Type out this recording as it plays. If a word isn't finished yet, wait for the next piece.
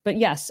But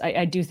yes,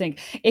 I do think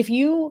if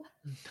you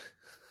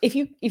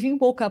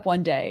woke up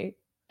one day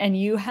and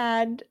you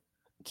had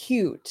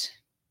cute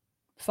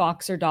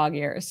fox or dog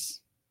ears,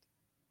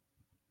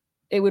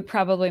 it would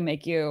probably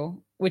make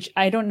you, which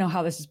I don't know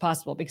how this is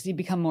possible because you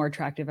become more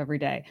attractive every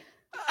day,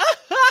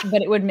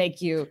 but it would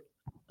make you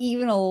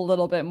even a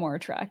little bit more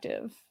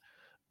attractive.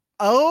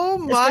 Oh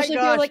my Especially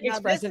gosh. if you're like Now,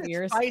 expressive this is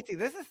ears. spicy.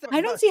 This is I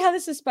don't see how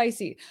this is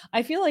spicy.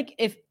 I feel like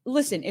if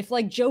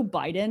like Joe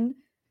Biden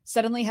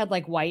suddenly had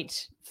like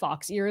white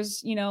fox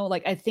ears, you know,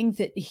 like I think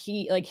that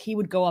he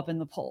would go up in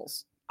the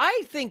polls.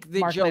 I think that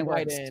Mark Joe my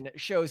words. Biden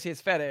shows his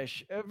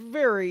fetish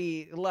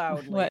very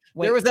loudly. What?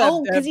 There was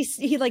because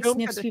he like film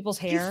sniffs fetish. people's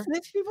hair. He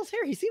sniffs people's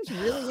hair. He seems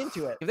really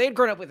into it. If they had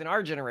grown up within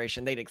our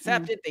generation, they'd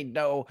accept it. They'd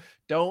know,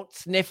 don't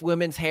sniff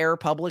women's hair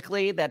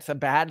publicly. That's a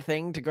bad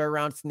thing to go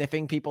around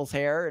sniffing people's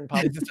hair. And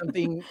probably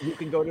something you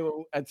can go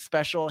to a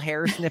special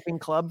hair sniffing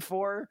club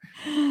for.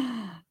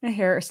 A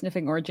hair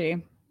sniffing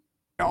orgy.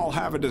 They all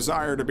have a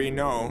desire to be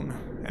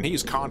known, and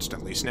he's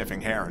constantly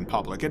sniffing hair in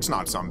public. It's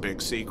not some big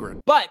secret.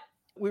 But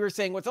we were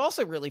saying what's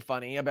also really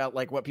funny about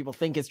like what people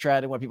think is trad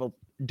and what people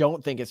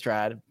don't think is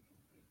trad.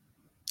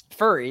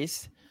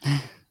 Furries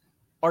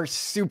are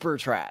super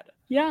trad.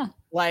 Yeah.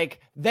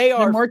 Like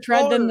they're more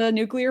trad than the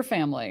nuclear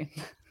family.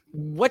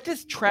 What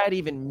does trad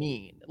even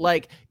mean?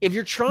 Like if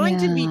you're trying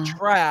to be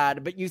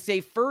trad, but you say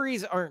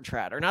furries aren't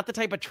trad or not the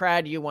type of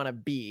trad you want to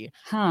be,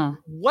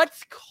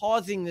 what's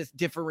causing this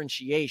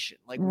differentiation?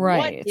 Like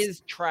what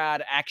is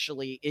trad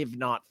actually, if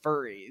not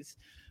furries?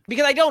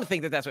 Because I don't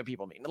think that that's what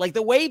people mean. Like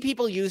the way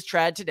people use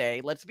trad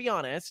today, let's be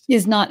honest,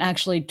 is not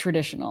actually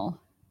traditional.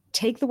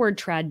 Take the word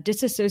trad,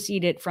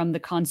 disassociate it from the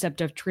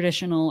concept of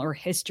traditional or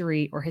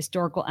history or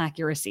historical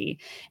accuracy,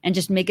 and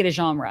just make it a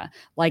genre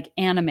like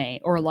anime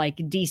or like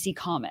DC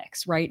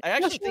Comics, right? I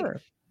actually think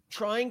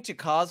trying to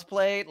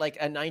cosplay like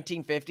a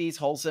 1950s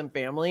wholesome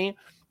family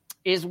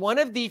is one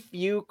of the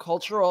few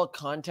cultural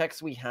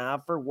contexts we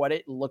have for what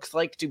it looks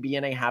like to be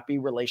in a happy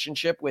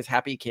relationship with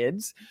happy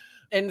kids.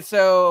 And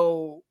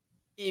so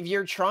if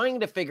you're trying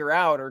to figure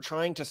out or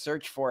trying to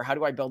search for how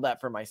do I build that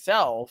for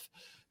myself,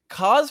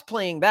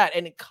 cosplaying that,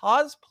 and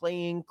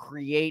cosplaying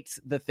creates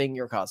the thing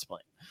you're cosplaying.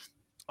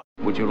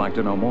 Would you like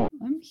to know more?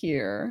 I'm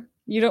here.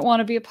 You don't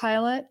want to be a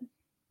pilot?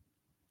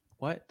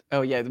 What?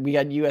 Oh yeah, we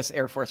had U.S.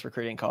 Air Force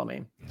recruiting call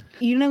me.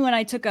 You know, when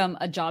I took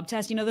a job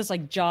test, you know, this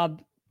like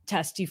job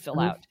test you fill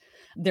out.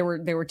 There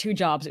were two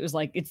jobs. It was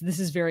like, this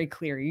is very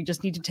clear. You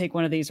just need to take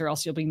one of these or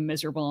else you'll be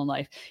miserable in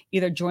life.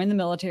 Either join the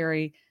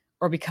military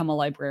or become a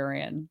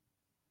librarian.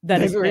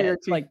 That is it.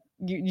 Like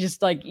you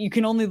just like, you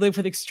can only live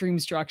with extreme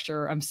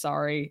structure. I'm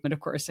sorry. And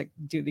of course I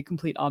do the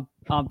complete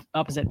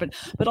opposite,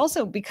 but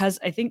also because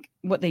I think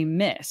what they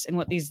miss and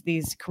what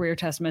these career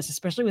tests miss,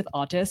 especially with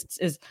autists,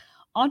 is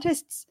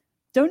autists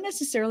don't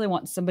necessarily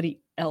want somebody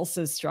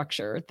else's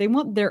structure. They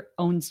want their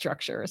own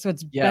structure. So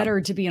it's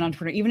better to be an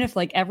entrepreneur, even if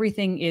like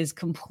everything is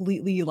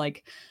completely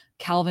like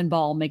Calvin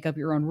Ball, make up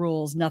your own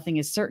rules. Nothing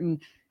is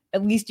certain.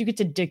 At least you get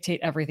to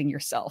dictate everything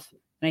yourself.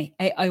 And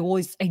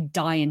I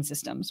die in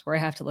systems where I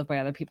have to live by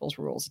other people's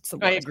rules. It's the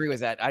worst. I agree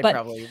with that. I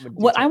probably would.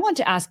 What I want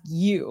to ask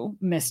you,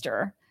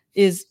 Mister,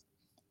 is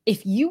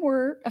if you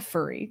were a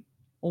furry,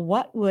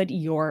 what would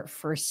your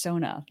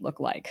fursona look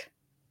like?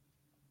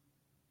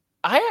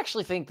 I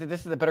actually think that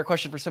this is a better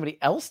question for somebody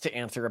else to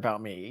answer about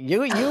me.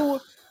 You,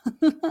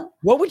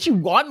 what would you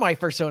want my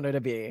fursona to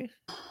be?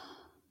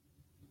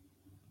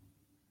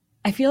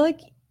 I feel like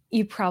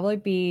you'd probably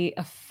be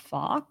a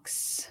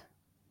fox.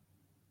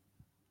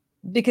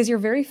 Because you're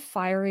very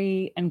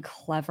fiery and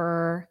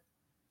clever.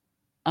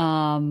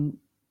 And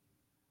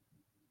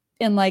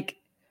like,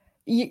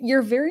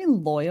 you're very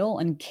loyal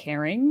and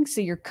caring.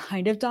 So you're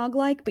kind of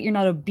dog-like, but you're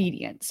not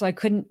obedient. So I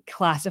couldn't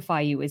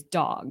classify you as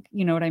dog.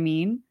 You know what I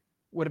mean?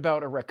 What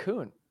about a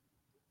raccoon?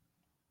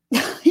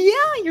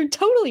 Yeah, you're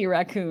totally a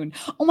raccoon.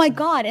 Oh my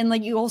God. And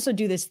like, you also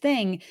do this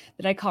thing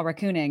that I call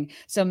raccooning.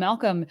 So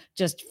Malcolm,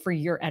 just for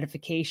your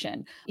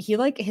edification, he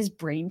like his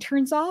brain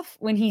turns off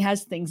when he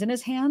has things in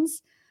his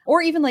hands.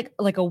 Or even like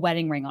a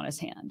wedding ring on his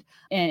hand.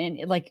 And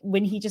like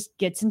when he just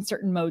gets in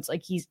certain modes,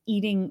 like he's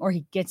eating or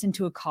he gets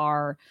into a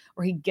car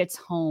or he gets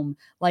home,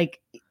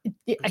 like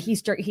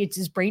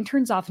his brain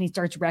turns off and he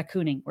starts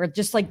raccooning, where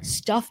just like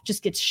stuff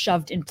just gets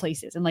shoved in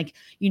places. And like,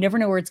 you never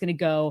know where it's going to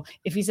go.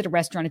 If he's at a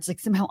restaurant, it's like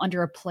somehow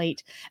under a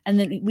plate. And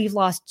then we've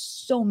lost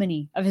so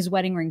many of his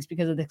wedding rings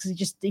because of this.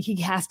 Because he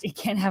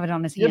can't have it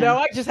on his hand. You know,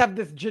 I just have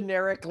this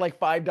generic like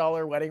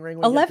 $5 wedding ring.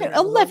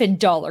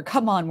 $11.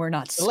 Come on. We're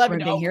not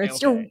scrimping here.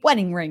 It's your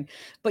wedding ring.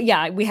 But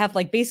yeah, we have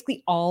like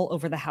basically all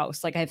over the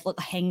house. Like I have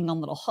hanging on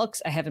little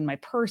hooks. I have in my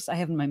purse. I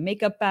have in my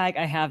makeup bag.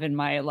 I have in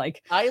my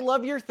like. I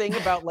love your thing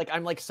about like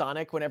I'm like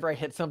Sonic. Whenever I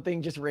hit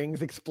something, just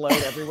rings explode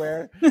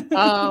everywhere.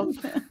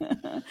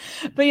 But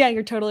yeah,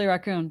 you're totally a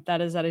raccoon. That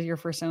is your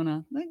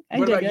fursona.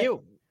 What about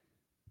you?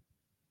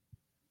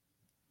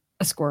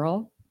 A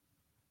squirrel.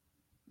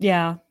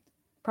 Yeah,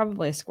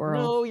 probably a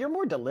squirrel. No, you're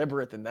more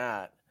deliberate than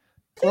that.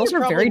 Squirrels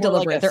are very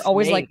deliberate. They're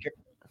always like.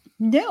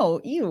 No,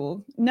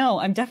 ew.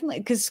 No, I'm definitely,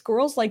 because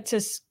squirrels like to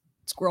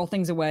squirrel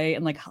things away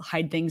and like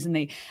hide things, and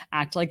they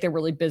act like they're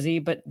really busy,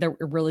 but they're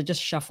really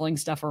just shuffling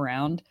stuff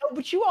around. Oh,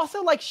 but you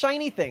also like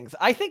shiny things.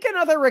 I think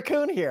another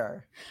raccoon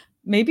here.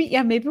 Maybe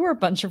we're a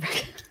bunch of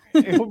raccoons.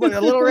 A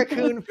little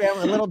raccoon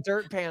family, little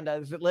dirt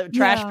pandas,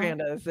 trash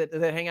pandas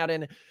that hang out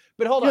in.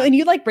 But hold on. And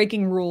you like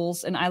breaking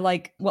rules, and I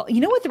like, well, you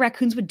know what the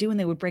raccoons would do when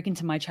they would break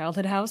into my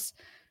childhood house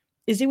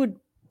is they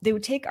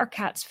would take our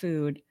cat's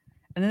food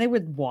and then they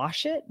would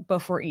wash it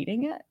before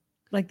eating it.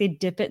 Like they'd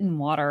dip it in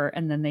water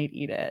and then they'd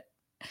eat it.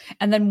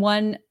 And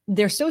then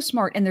they're so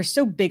smart and they're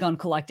so big on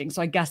collecting.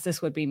 So I guess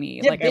this would be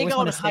me. Yeah, like big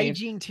on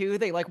hygiene too.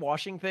 They like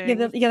washing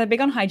things. Yeah, they're big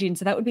on hygiene.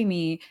 So that would be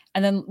me.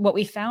 And then what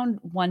we found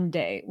one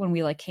day when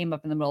we like came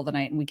up in the middle of the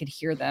night and we could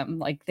hear them,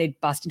 like they'd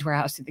bust into our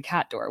house through the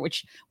cat door,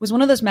 which was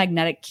one of those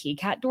magnetic key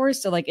cat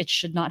doors. So like it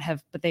should not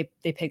have, but they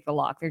picked the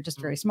lock. They're just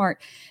very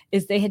smart.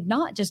 Is they had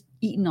not just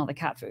eaten all the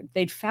cat food.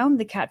 They'd found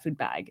the cat food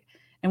bag.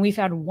 And we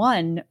found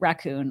one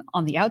raccoon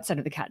on the outside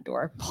of the cat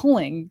door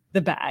pulling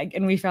the bag.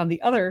 And we found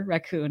the other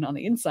raccoon on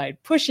the inside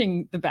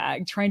pushing the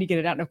bag, trying to get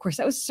it out. And of course,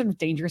 that was a sort of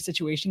dangerous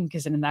situation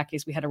because in that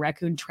case, we had a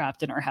raccoon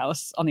trapped in our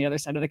house on the other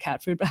side of the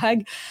cat food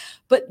bag.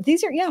 But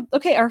these are,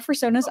 okay, our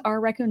personas are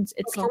raccoons.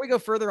 Before we go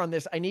further on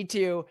this, I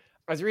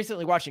was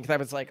recently watching because I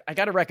was like, I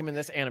got to recommend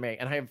this anime.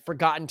 And I have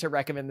forgotten to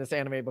recommend this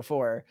anime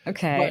before.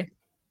 Okay.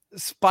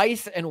 But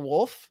Spice and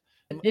Wolf.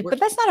 But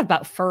that's not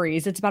about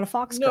furries. It's about a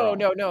fox girl.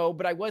 No.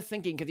 But I was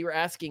thinking, because you were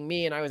asking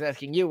me and I was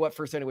asking you, what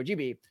persona would you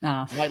be?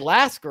 Oh. My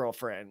last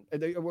girlfriend,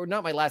 or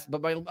not my last,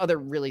 but my other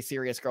really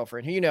serious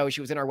girlfriend, who she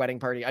was in our wedding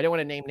party. I don't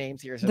want to name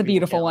names here. So the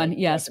beautiful one.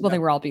 Yes. Well, they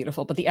were all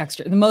beautiful, but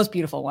the most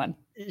beautiful one.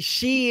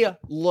 She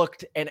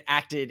looked and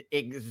acted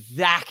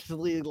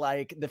exactly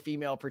like the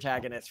female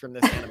protagonist from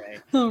this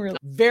anime. Oh, really?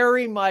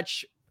 Very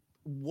much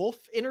wolf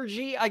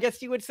energy, I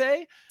guess you would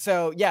say.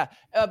 So yeah,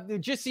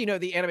 just so you know,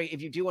 the anime,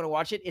 if you do want to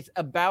watch it, it's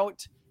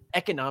about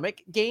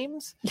economic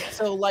games.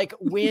 So like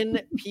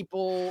when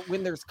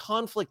there's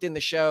conflict in the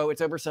show,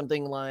 it's over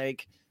something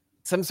like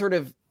some sort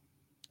of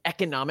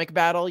economic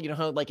battle. You know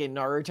how like in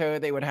Naruto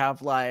they would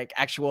have like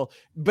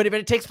but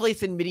it takes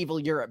place in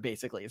medieval Europe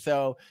basically.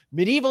 So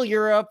medieval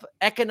Europe,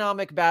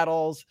 economic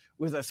battles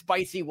with a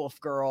spicy wolf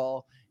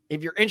girl.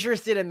 If you're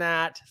interested in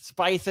that,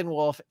 Spice and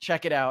Wolf,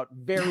 check it out.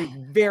 Very,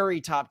 very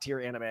top tier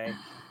anime.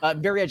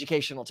 Very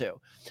educational too.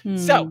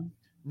 So,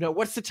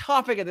 what's the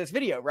topic of this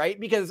video, right?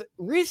 Because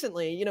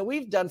recently,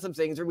 we've done some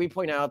things where we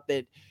point out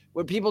that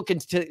what people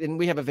and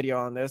we have a video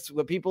on this,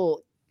 what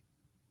people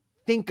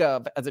think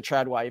of as a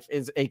trad wife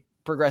is a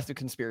progressive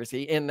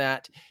conspiracy, in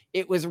that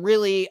it was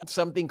really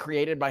something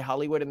created by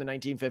Hollywood in the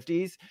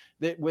 1950s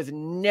that was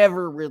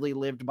never really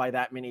lived by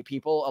that many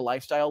people, a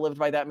lifestyle lived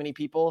by that many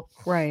people.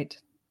 Right.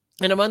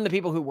 And among the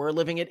people who were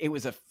living it, it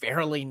was a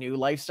fairly new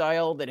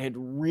lifestyle that had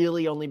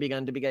really only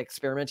begun to be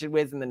experimented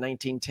with in the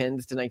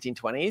 1910s to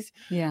 1920s.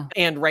 Yeah.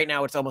 And right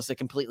now it's almost a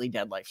completely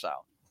dead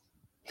lifestyle.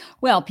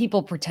 Well,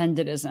 people pretend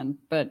it isn't,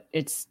 but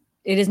it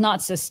is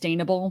not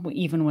sustainable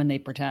even when they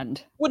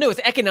pretend. Well, no, it's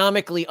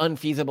economically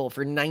unfeasible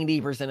for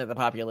 90% of the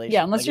population.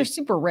 Yeah, unless you're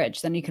super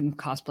rich, then you can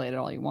cosplay it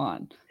all you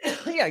want.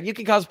 Yeah, you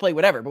can cosplay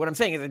whatever. But what I'm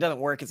saying is it doesn't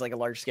work. It's like a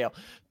large scale.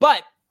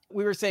 But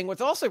we were saying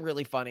what's also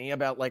really funny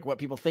about like what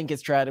people think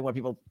is trad and what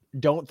people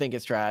don't think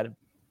is trad.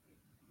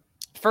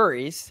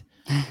 Furries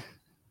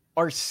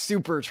are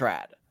super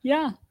trad.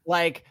 Yeah.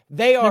 Like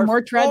they're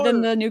more trad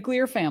than the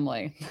nuclear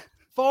family.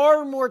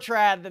 Far more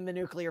trad than the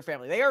nuclear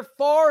family.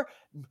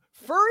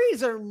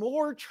 Furries are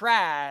more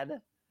trad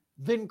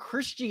than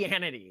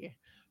Christianity.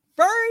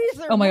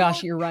 Furries are oh my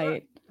gosh, you're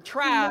right.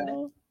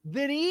 Trad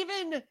than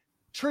even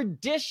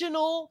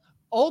traditional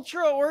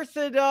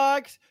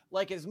ultra-Orthodox,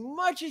 like as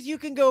much as you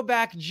can go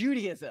back,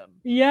 Judaism.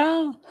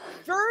 Yeah.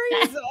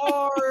 Furries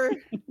are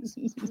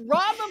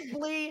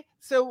probably,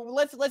 so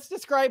let's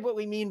describe what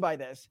we mean by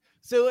this.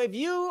 So if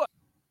you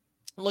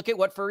look at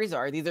what furries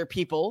are, these are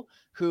people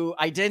who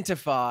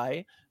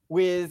identify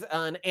with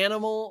an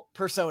animal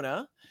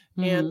persona,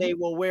 and they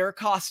will wear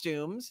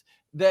costumes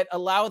that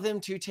allow them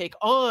to take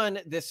on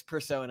this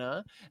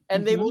persona,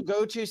 and they will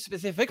go to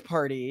specific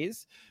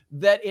parties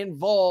that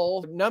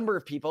involve a number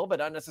of people, but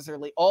not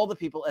necessarily all the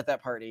people at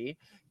that party,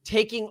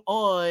 taking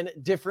on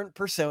different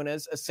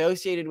personas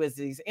associated with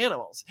these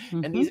animals.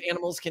 And these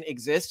animals can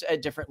exist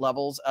at different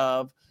levels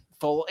of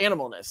full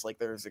animalness. Like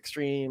there's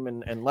extreme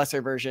and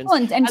lesser versions.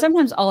 Well, and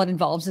sometimes all it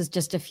involves is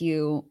just a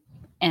few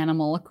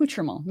animal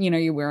accoutrement.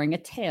 You're wearing a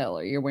tail,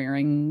 or you're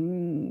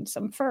wearing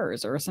some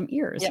furs or some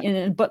ears.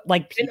 Yeah. But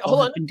like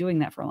people have been doing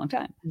that for a long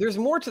time. There's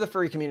more to the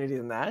furry community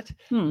than that.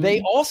 They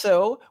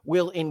also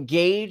will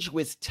engage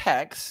with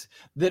texts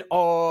that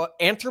are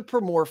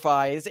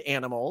anthropomorphized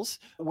animals,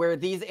 where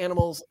these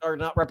animals are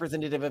not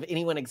representative of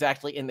anyone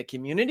exactly in the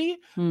community,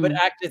 but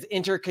act as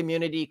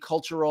inter-community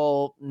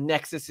cultural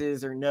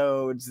nexuses or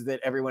nodes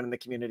that everyone in the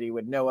community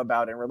would know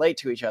about and relate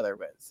to each other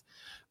with.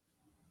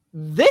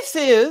 This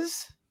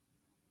is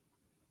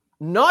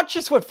not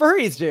just what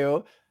furries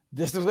do.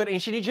 This is what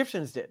ancient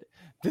Egyptians did.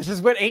 This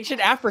is what ancient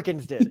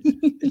Africans did.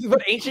 This is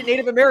what ancient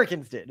Native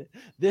Americans did.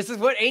 This is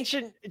what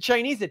ancient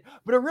Chinese did.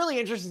 But a really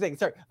interesting thing.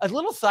 Sorry, a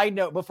little side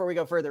note before we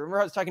go further.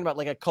 Remember I was talking about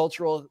like a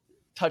cultural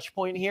touch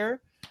point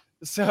here?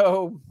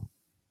 So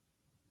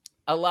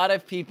a lot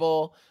of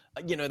people,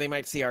 you know, they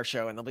might see our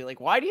show and they'll be like,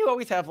 why do you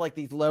always have like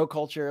these low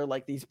culture,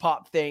 like these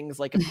pop things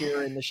like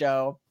appear in the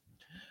show?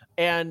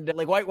 And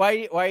like,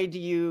 why do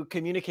you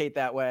communicate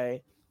that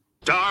way?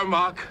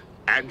 Darmok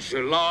and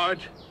Gilard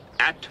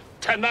at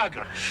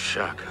Tanagra.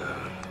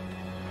 Shaka.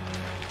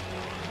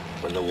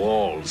 When the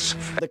walls.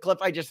 The clip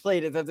I just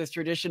played is of this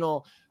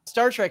traditional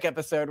Star Trek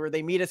episode where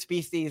they meet a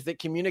species that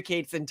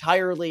communicates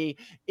entirely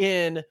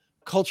in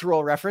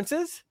cultural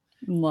references.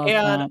 Love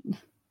that.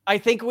 I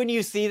think when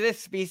you see this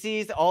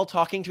species all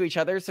talking to each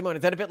other, Simone,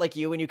 is that a bit like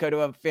you when you go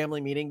to a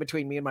family meeting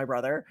between me and my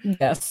brother?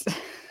 Yes.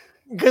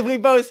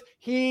 Because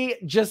he,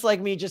 just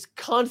like me, just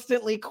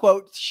constantly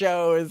quotes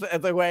shows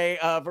as a way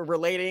of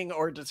relating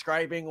or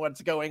describing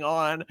what's going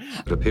on.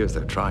 It appears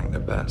they're trying their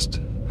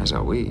best, as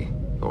are we,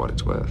 for what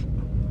it's worth.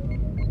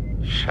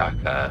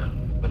 Shaka.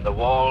 When the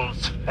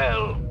walls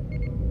fell.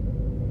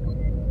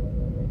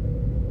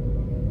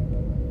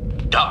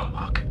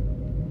 Darmok.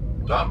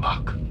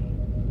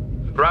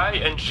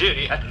 Rai and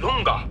Jiri at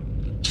Lunga.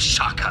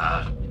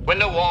 Shaka. When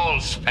the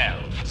walls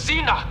fell.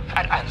 Sina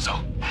at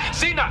Anzo.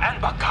 Sina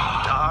and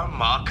Baka.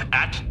 Darmok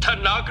at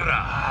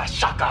Tanagra.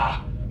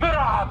 Shaka.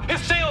 Mirab, his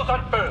sails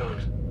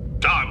unfurled.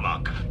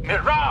 Darmok.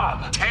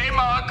 Mirab.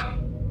 Tamok.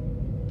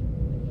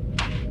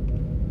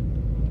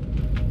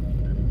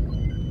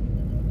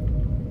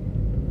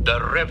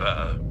 The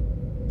river.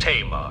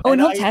 Tamok. Oh, and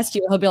he'll test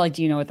you. He'll be like,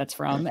 do you know what that's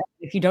from?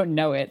 If you don't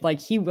know it, like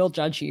he will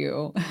judge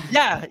you.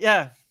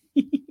 Yeah.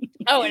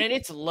 Oh, and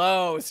it's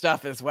low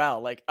stuff as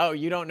well. Like, oh,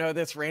 you don't know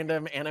this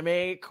random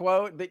anime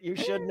quote that you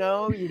should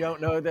know? You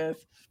don't know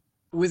this?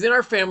 Within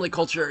our family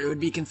culture, it would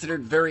be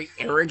considered very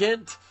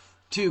arrogant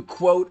to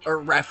quote or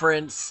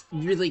reference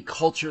really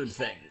cultured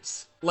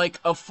things, like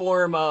a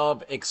form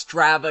of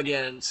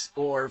extravagance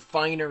or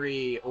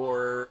finery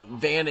or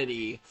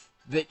vanity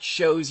that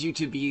shows you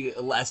to be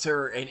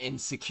lesser and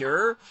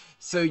insecure.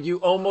 So you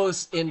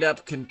almost end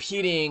up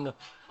competing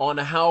on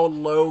how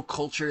low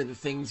culture the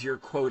things you're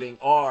quoting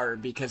are,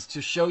 because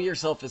to show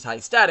yourself as high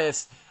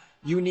status,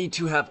 you need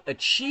to have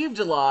achieved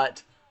a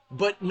lot,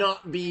 but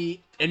not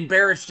be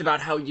embarrassed about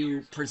how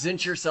you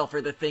present yourself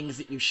or the things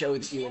that you show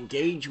that you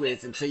engage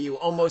with. And so you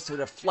almost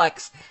sort of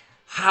flex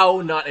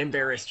how not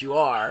embarrassed you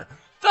are.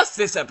 Thus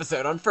this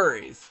episode on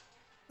furries.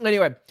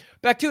 Anyway,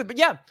 back to it. But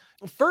yeah,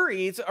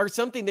 furries are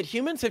something that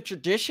humans have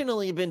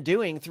traditionally been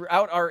doing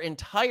throughout our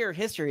entire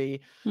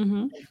history,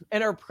 and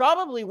are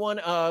probably one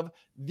of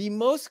the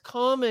most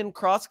common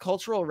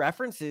cross-cultural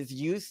references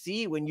you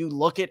see when you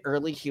look at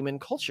early human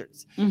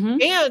cultures.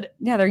 And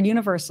yeah, they're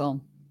universal.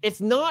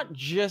 It's not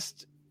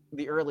just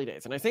the early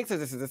days. And I think that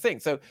this is the thing.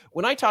 So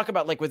when I talk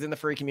about like within the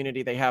furry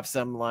community, they have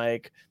some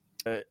like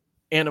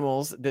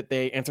animals that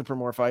they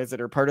anthropomorphize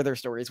that are part of their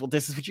stories. Well,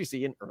 this is what you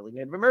see in early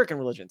Native American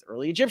religions,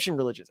 early Egyptian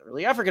religions,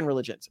 early African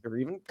religions, or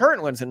even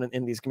current ones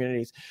in these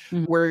communities,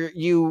 where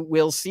you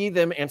will see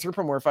them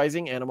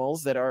anthropomorphizing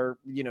animals that are,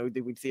 you know, they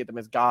would see them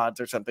as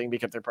gods or something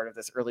because they're part of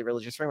this early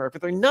religious framework,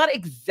 but they're not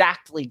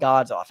exactly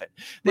gods often.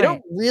 They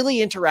don't really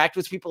interact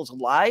with people's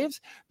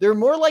lives. They're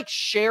more like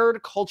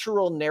shared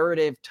cultural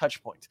narrative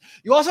touch points.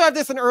 You also have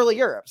this in early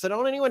Europe. So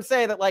don't anyone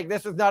say that like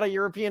this is not a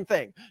European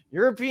thing.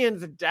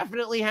 Europeans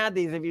definitely had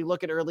these if you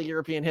look at early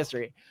European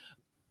history.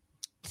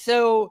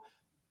 So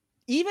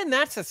even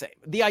that's the same.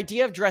 The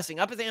idea of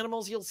dressing up as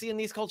animals you'll see in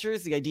these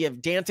cultures, the idea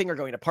of dancing or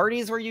going to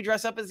parties where you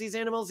dress up as these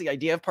animals, the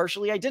idea of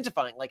partially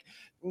identifying, like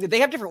they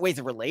have different ways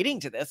of relating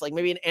to this. Like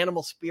maybe an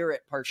animal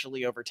spirit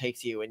partially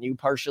overtakes you and you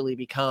partially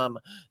become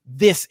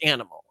this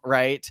animal,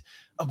 right?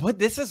 But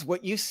this is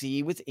what you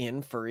see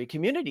within furry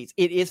communities.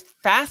 It is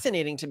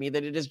fascinating to me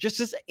that it is just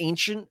this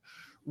ancient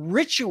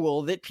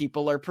ritual that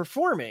people are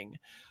performing.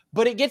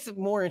 But it gets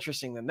more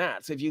interesting than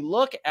that. So if you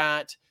look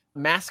at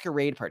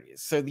masquerade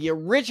parties, so the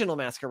original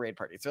masquerade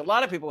parties. So a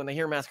lot of people, when they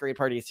hear masquerade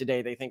parties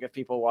today, they think of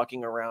people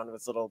walking around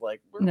with little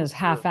like those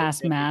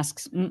half-assed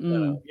masks.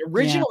 The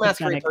original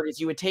masquerade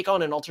parties, you would take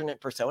on an alternate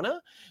persona.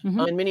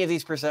 And many of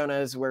these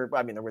personas were,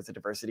 I mean, there was a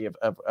diversity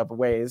of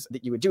ways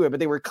that you would do it, but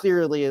they were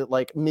clearly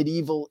like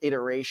medieval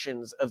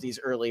iterations of these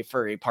early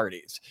furry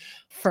parties.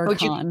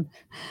 FurCon.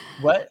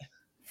 What?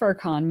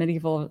 FurCon,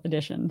 medieval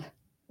edition.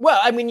 Well,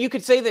 I mean, you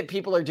could say that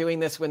people are doing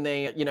this when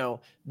they, you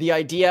know, the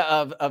idea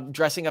of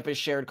dressing up as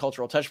shared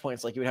cultural touch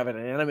points, like you would have at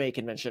an anime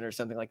convention or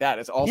something like that,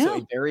 is also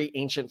a very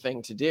ancient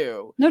thing to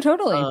do. No,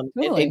 totally.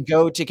 And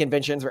go to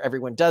conventions where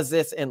everyone does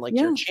this and like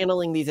you're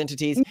channeling these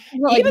entities.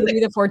 Well, even like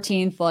the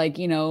 14th, like,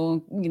 you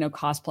know,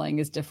 cosplaying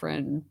is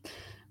different.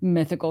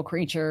 Mythical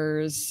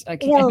creatures.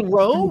 Or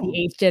Rome.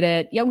 Did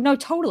it. Yeah, no,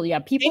 totally. Yeah.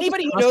 People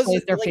Anybody who cosplay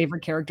knows their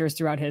favorite characters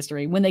throughout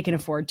history when they can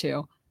afford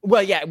to.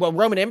 Well, yeah. Well,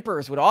 Roman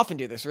emperors would often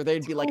do this, where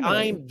they'd be like,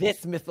 Totally. I'm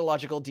this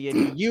mythological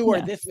deity. You are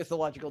Yes. this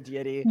mythological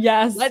deity.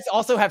 Yes. Let's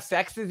also have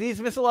sex as these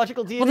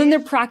mythological deities. Well, then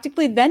they're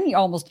practically, then you're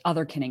almost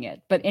otherkinning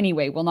it. But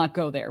anyway, we'll not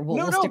go there.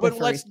 We'll stick with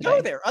but let's furries go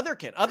today. there.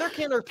 Otherkin.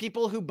 Otherkin are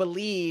people who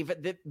believe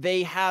that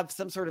they have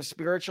some sort of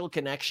spiritual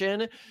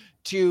connection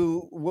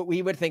to what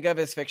we would think of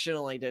as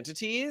fictional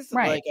identities,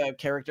 Right. like a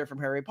character from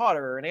Harry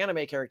Potter or an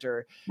anime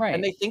character. Right.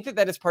 And they think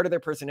that is part of their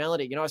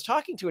personality. You know, I was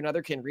talking to an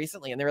Otherkin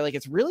recently, and they were like,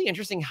 it's really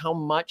interesting how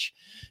much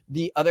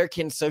the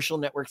Otherkin social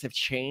networks have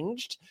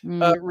changed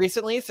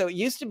recently. So it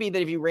used to be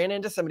that if you ran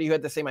into somebody who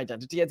had the same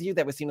identity as you,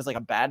 that was seen as like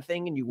a bad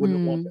thing, and you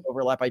wouldn't want to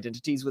overlap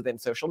identities within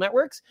social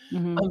networks.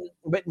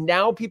 But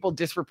now people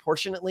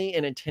disproportionately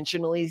and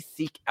intentionally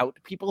seek out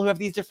people who have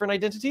these different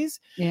identities.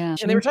 Yeah.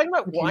 And they were talking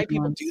about why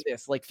people do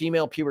this, like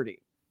female puberty.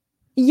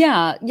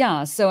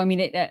 Yeah. So, I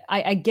mean,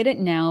 I get it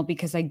now,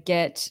 because I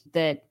get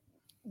that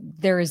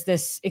there is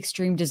this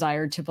extreme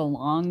desire to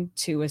belong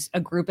to a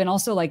group. And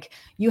also, like,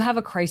 you have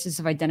a crisis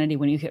of identity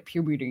when you hit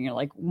puberty, and you're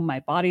like,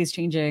 my body's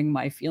changing,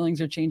 my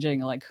feelings are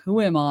changing, like,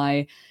 who am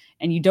I?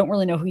 And you don't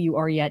really know who you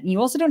are yet. And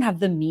you also don't have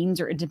the means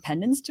or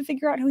independence to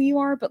figure out who you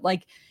are. But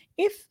like,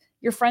 if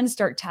your friends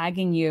start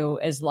tagging you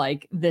as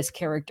like this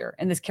character,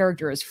 and this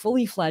character is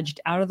fully fledged,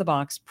 out of the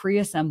box,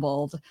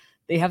 pre-assembled,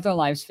 they have their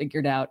lives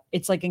figured out,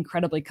 it's like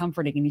incredibly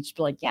comforting. And you just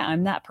be like, yeah,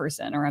 I'm that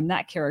person, or I'm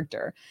that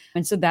character.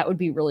 And so that would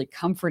be really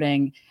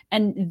comforting.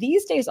 And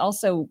these days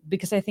also,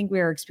 because I think we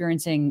are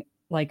experiencing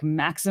like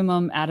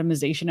maximum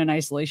atomization and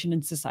isolation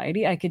in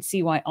society, I could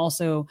see why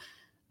also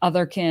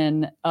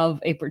otherkin of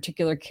a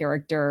particular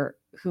character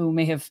who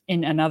may have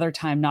in another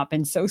time not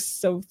been so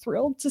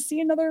thrilled to see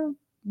another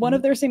one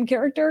of their same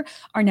character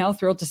are now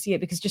thrilled to see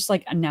it, because just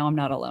like, now I'm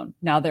not alone.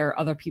 Now there are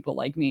other people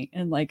like me,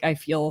 and like I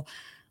feel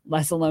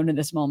less alone in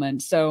this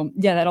moment. So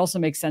yeah, that also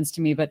makes sense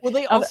to me. But well,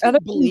 they also other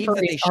believe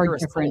that they share are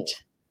different.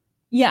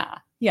 Yeah,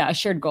 a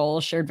shared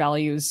goal, shared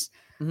values.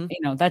 You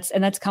know,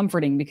 that's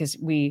comforting, because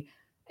we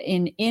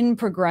in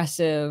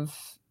progressive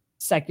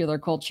secular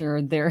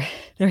culture,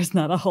 there's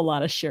not a whole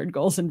lot of shared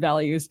goals and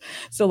values.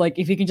 So like,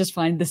 if you can just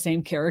find the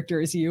same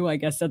character as you, I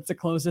guess that's the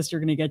closest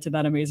you're going to get to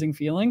that amazing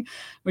feeling,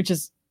 which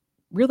is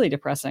really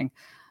depressing.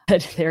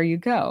 But there you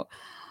go.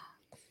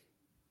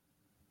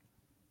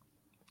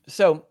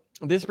 So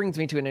this brings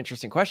me to an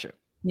interesting question.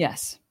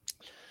 Yes.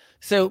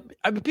 So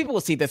people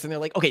will see this and they're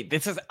like, okay,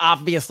 this is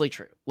obviously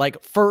true.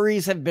 Like,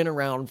 furries have been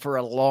around for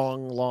a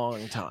long,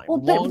 long time. Well,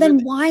 but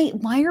then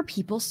why are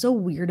people so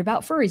weird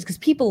about furries? Because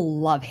people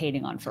love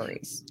hating on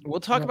furries.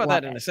 We'll talk about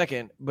that in a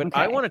second, but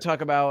I want to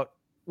talk about,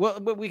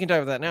 but we can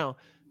talk about that now.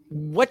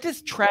 What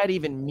does trad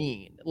even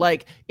mean?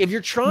 Like, if you're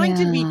trying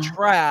to be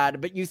trad,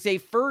 but you say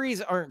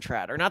furries aren't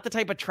trad, or not the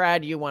type of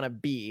trad you want to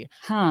be,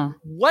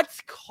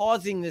 what's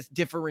causing this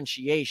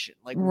differentiation?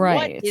 Like,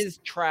 what is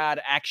trad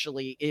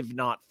actually, if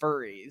not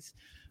furries?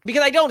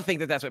 Because I don't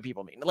think that that's what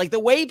people mean. Like, the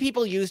way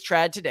people use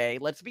trad today,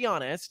 let's be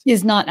honest,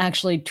 is not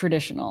actually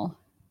traditional.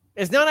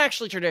 It's not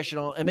actually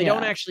traditional, and they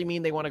don't actually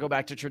mean they want to go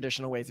back to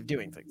traditional ways of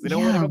doing things. They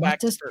don't want to go back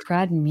to what does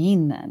trad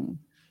mean then?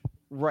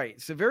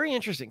 Right. So very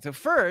interesting. So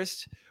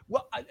first,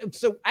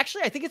 so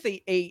actually I think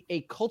it's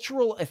a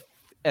cultural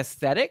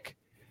aesthetic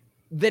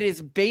that is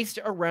based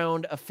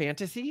around a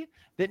fantasy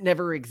that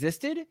never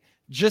existed,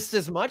 just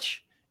as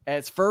much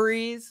as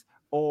furries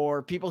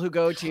or people who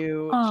go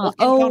to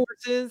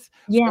conferences,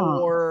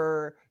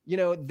 or, you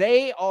know,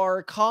 they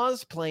are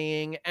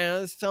cosplaying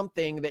as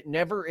something that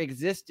never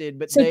existed.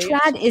 But so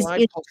trad is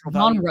its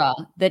genre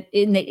that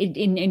in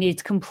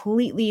it's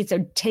completely,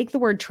 so take the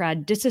word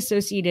trad,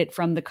 disassociate it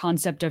from the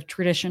concept of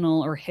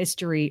traditional or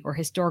history or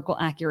historical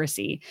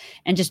accuracy,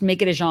 and just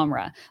make it a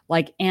genre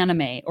like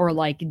anime or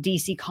like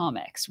DC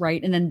Comics,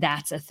 right? And then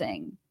that's a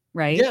thing,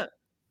 right? Yeah.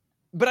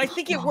 But I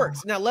think it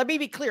works. Now, let me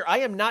be clear. I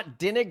am not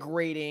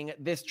denigrating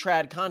this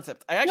trad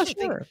concept. I actually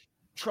think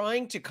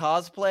trying to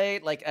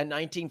cosplay like a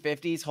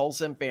 1950s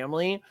wholesome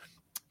family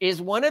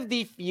is one of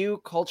the few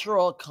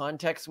cultural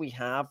contexts we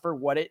have for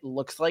what it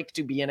looks like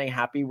to be in a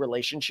happy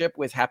relationship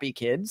with happy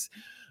kids.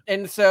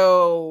 And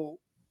so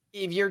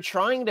if you're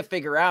trying to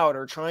figure out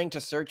or trying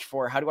to search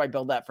for how do I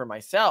build that for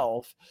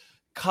myself,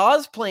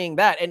 cosplaying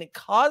that, and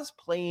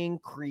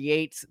cosplaying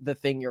creates the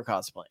thing you're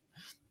cosplaying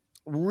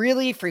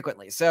really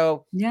frequently.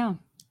 So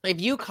if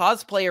you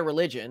cosplay a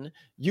religion,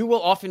 you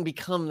will often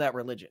become that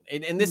religion.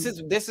 And this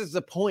is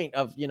the point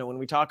of, you know, when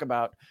we talk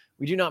about,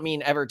 we do not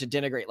mean ever to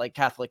denigrate like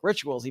Catholic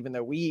rituals, even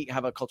though we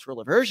have a cultural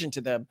aversion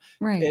to them.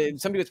 Right.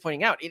 Somebody was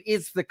pointing out, it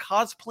is the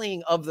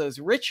cosplaying of those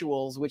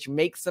rituals which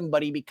makes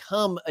somebody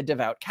become a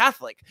devout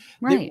Catholic,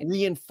 that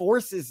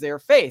reinforces their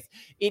faith.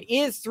 It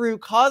is through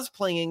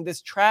cosplaying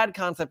this trad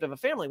concept of a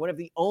family, one of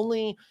the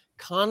only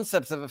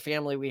concepts of a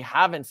family we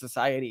have in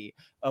society,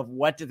 of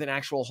what does an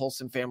actual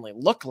wholesome family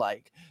look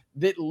like,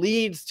 that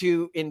leads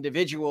to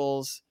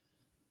individuals,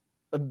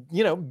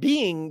 you know,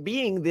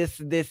 being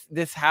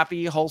this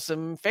happy,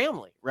 wholesome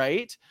family,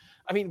 right?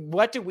 I mean,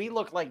 what do we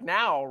look like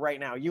right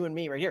now, you and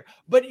me right here?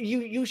 But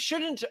you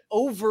shouldn't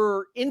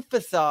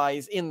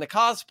overemphasize in the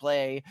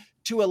cosplay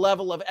to a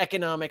level of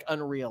economic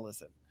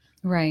unrealism.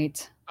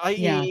 Right.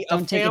 i.e. a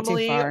Don't take it too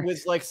family far.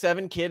 with like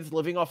 7 kids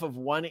living off of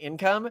one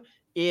income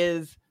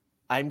is,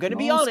 I'm going to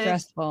be honest,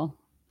 stressful.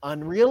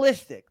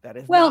 Unrealistic. That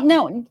is Well,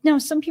 not. no,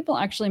 some people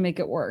actually make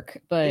it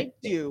work, but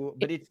They do,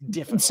 but it's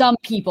difficult. Some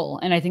people,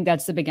 and I think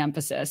that's the big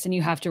emphasis. And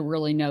you have to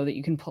really know that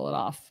you can pull it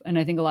off. And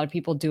I think a lot of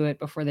people do it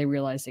before they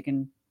realize they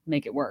can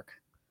make it work.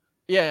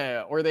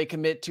 Yeah, or they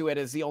commit to it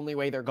as the only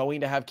way they're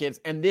going to have kids.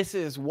 And this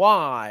is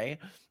why,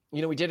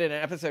 we did an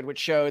episode which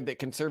showed that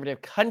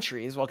conservative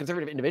countries, while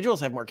conservative individuals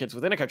have more kids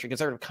within a country,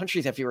 conservative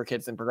countries have fewer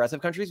kids than progressive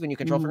countries when you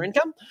control for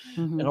income.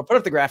 And I'll put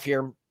up the graph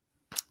here.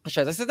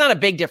 Shows this is not a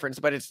big difference,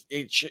 but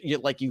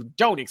you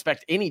don't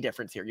expect any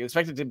difference here. You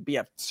expect it to be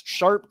a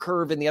sharp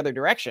curve in the other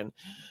direction.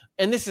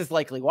 And this is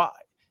likely why.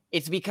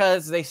 It's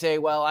because they say,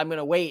 well, I'm going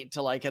to wait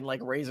till I can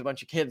raise a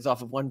bunch of kids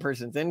off of one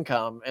person's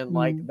income. And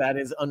that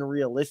is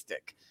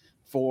unrealistic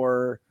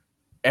for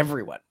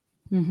everyone.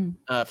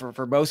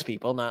 For most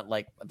people, not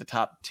like the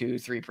top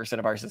 2-3%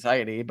 of our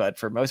society, but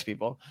for most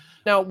people.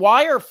 Now,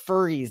 why are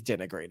furries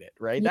denigrated,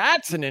 right?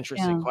 That's an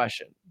interesting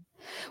question.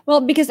 Well,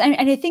 because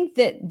I think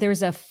that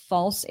there's a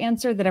false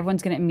answer that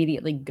everyone's going to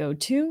immediately go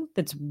to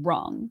that's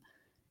wrong.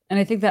 And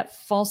I think that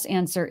false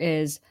answer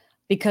is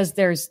because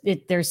there's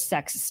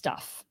sex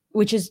stuff,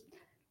 which is,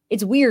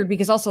 it's weird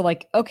because also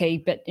okay,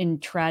 but in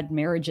trad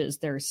marriages,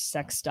 there's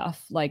sex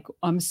stuff.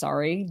 I'm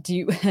sorry. Do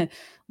you in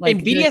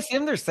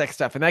BDSM, there's sex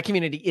stuff, and that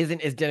community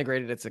isn't as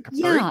denigrated as a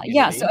community.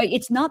 Yeah. So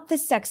it's not the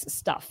sex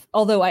stuff.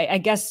 Although I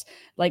guess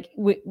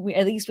we,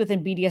 at least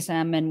within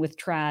BDSM and with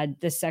trad,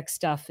 the sex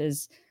stuff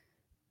is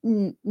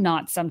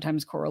not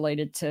sometimes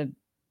correlated to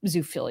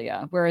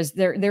zoophilia, whereas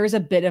there is a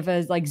bit of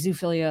a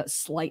zoophilia,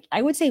 slight,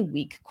 I would say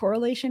weak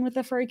correlation with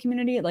the furry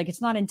community.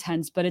 It's not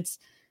intense, but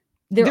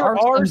there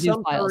are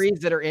some furries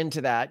that are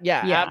into that.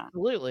 Yeah,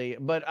 absolutely.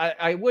 But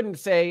I wouldn't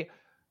say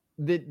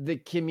that the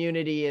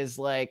community is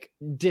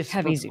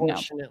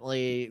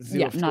disproportionately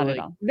zoophilic. Yeah, not at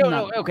all.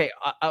 No. Okay,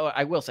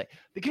 I will say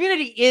the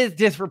community is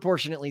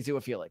disproportionately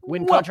zoophilic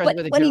when contrasted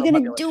with the what are you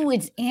going to do?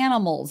 It's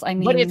animals. I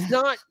mean, but it's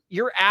not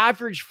your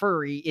average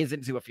furry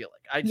isn't zoophilic.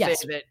 I'd say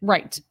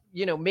that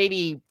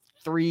maybe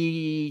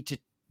 3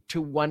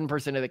 to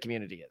 1% of the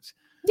community is.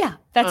 Yeah,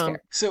 that's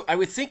fair. So I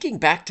was thinking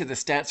back to the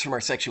stats from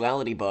our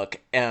sexuality book,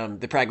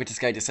 The Pragmatist's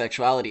Guide to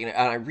Sexuality, and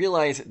I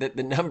realized that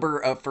the number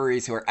of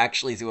furries who are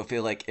actually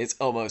zoophilic is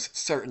almost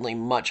certainly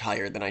much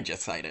higher than I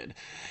just cited.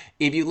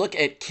 If you look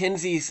at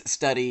Kinsey's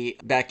study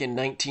back in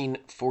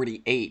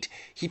 1948,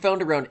 he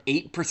found around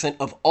 8%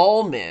 of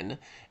all men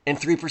and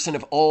 3%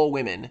 of all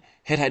women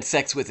had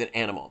sex with an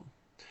animal.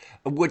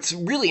 What's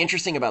really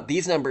interesting about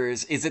these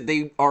numbers is that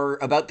they are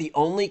about the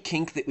only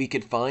kink that we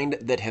could find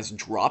that has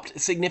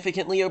dropped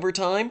significantly over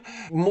time.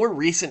 More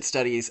recent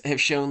studies have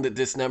shown that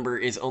this number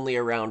is only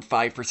around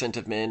 5%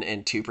 of men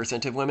and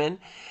 2% of women.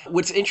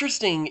 What's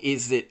interesting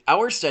is that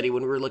our study,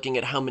 when we were looking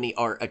at how many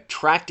are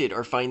attracted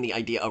or find the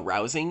idea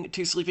arousing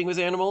to sleeping with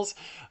animals,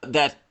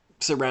 that's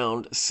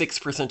around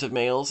 6% of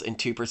males and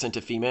 2%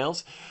 of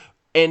females.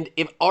 And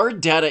if our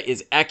data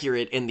is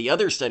accurate and the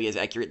other study is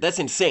accurate, that's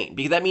insane,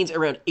 because that means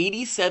around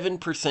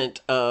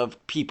 87%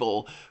 of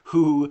people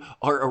who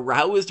are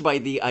aroused by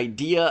the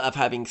idea of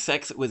having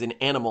sex with an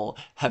animal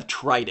have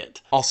tried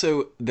it.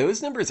 Also,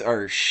 those numbers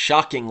are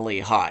shockingly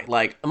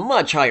high,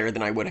 much higher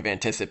than I would have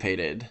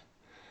anticipated.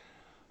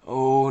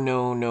 Oh,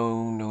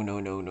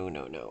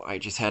 no. I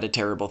just had a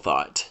terrible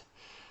thought.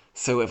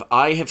 So if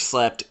I have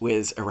slept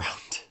with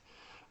around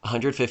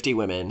 150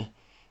 women,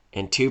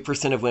 and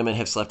 2% of women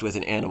have slept with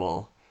an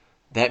animal,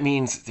 that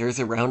means there's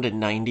around a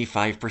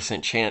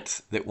 95%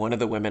 chance that one of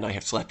the women I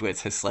have slept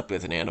with has slept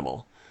with an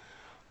animal.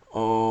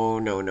 Oh,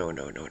 no.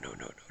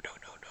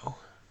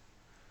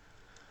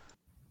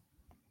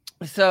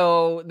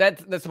 So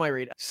that's my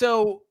read.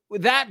 So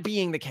that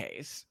being the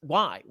case,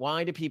 why?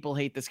 Why do people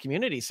hate this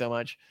community so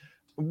much?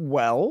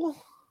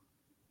 Well,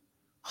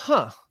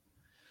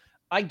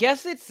 I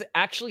guess it's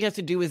actually has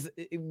to do with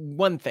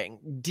one thing,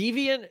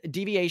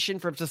 deviation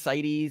from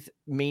society's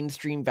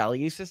mainstream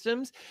value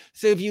systems.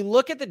 So if you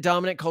look at the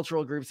dominant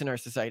cultural groups in our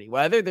society,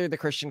 whether they're the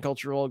Christian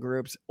cultural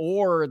groups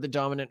or the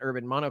dominant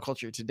urban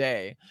monoculture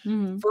today,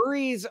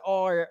 furries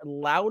are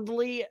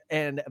loudly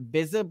and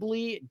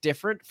visibly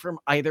different from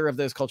either of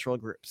those cultural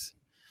groups.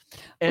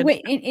 And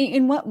wait,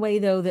 in what way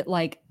though that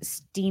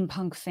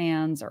steampunk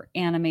fans or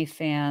anime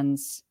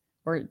fans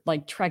or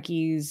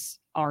Trekkies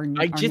are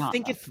I just not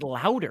think it's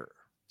louder.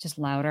 Just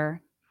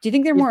louder. Do you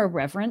think they're more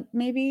irreverent?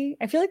 Maybe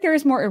I feel like there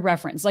is more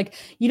irreverence.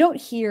 You don't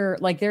hear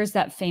there's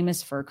that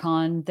famous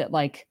FurCon that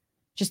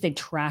just they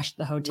trashed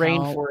the hotel.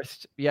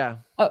 Rainforest, yeah.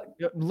 Oh,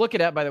 look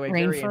it up by the way.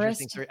 Very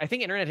interesting story. I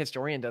think Internet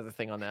Historian does a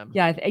thing on them.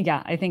 Yeah,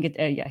 I think it.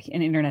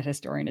 An Internet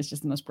Historian is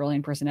just the most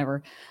brilliant person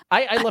ever.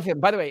 I love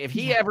him. By the way, if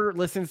he ever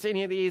listens to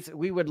any of these,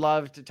 we would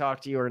love to talk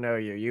to you or know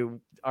you.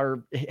 You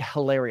are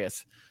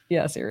hilarious.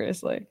 Yeah,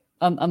 seriously.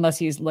 Unless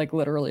he's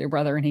literally a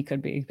brother, and he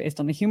could be based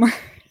on the humor.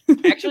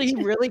 Actually, he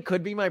really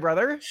could be my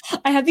brother.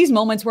 I have these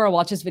moments where I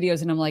watch his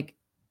videos and I'm like,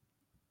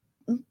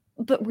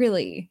 but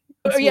really?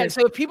 Yeah.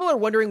 So if people are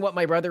wondering what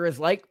my brother is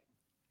like,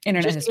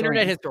 Internet Just historian.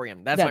 internet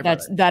historian. That's my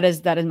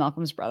brother. That is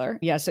Malcolm's brother.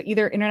 Yeah. So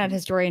either internet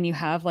historian, you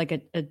have like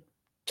a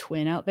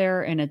twin out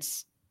there, and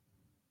it's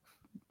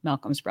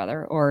Malcolm's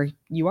brother, or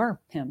you are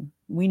him.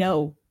 We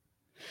know.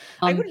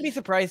 I wouldn't be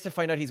surprised to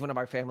find out he's one of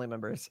our family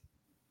members.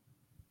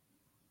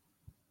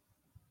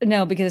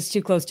 No, because it's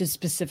too close to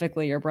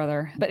specifically your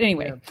brother. But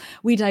anyway,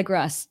 we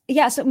digress.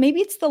 Yeah, so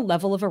maybe it's the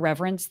level of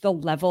irreverence, the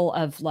level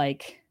of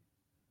like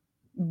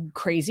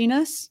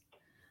craziness.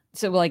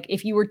 So like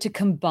if you were to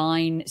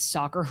combine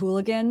soccer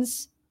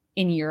hooligans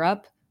in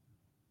Europe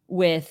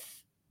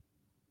with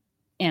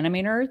anime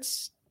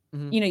nerds,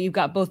 you know, you've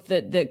got both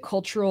the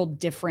cultural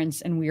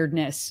difference and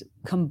weirdness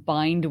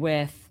combined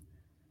with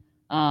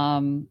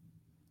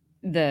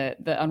the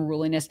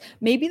unruliness.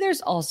 Maybe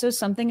there's also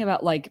something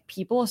about like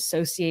people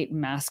associate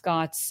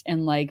mascots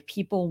and like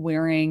people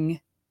wearing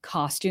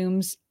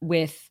costumes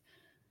with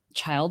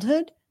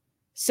childhood.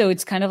 So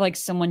it's kind of like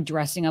someone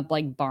dressing up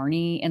like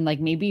Barney, and like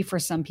maybe for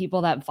some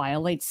people that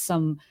violates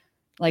some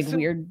like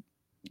weird.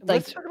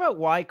 Like, let's talk about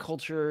why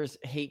cultures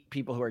hate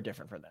people who are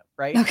different from them,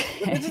 right?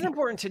 Okay. This is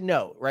important to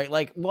know, right?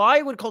 Like,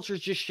 why would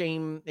cultures just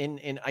shame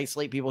and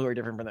isolate people who are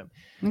different from them?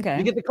 Okay.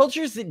 Because the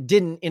cultures that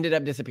didn't ended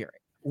up disappearing.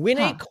 When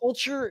a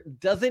culture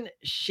doesn't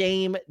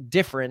shame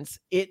difference,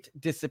 it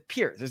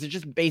disappears. This is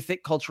just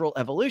basic cultural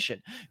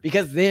evolution,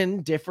 because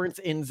then difference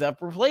ends up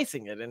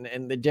replacing it.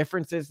 And the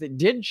differences that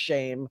did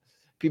shame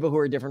people who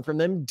are different from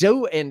them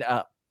do end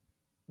up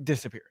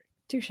disappearing.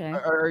 Touche.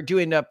 Or do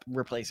end up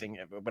replacing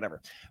it,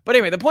 whatever. But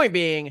anyway, the point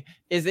being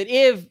is that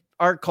if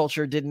our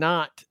culture did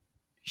not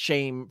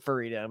shame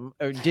furrydom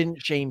or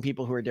didn't shame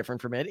people who are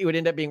different from it, it would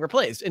end up being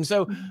replaced. And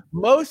so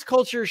most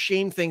cultures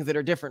shame things that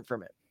are different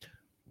from it.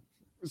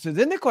 So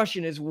then the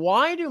question is,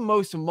 why do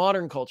most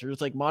modern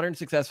cultures, like modern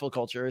successful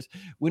cultures,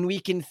 when we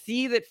can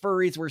see that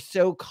furries were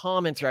so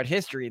common throughout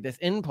history, this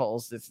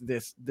impulse,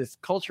 this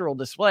cultural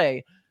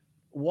display,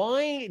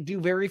 why do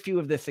very few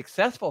of the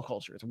successful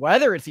cultures,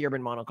 whether it's the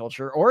urban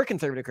monoculture or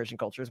conservative Christian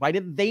cultures, why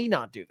did they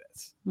not do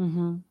this?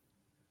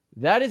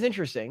 That is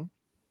interesting.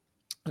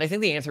 And I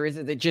think the answer is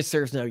that it just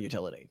serves no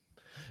utility.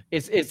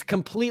 It's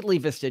completely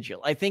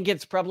vestigial. I think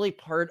it's probably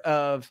part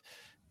of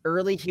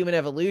early human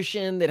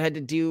evolution that had to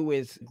do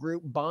with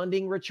group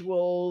bonding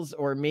rituals,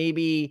 or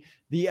maybe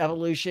the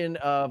evolution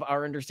of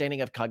our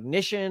understanding of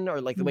cognition, or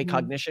like the way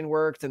cognition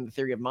works and the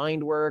theory of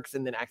mind works,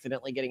 and then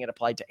accidentally getting it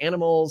applied to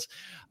animals.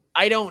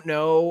 I don't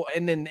know.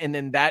 And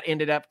then that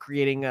ended up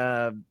creating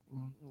a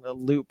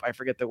loop. I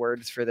forget the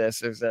words for this.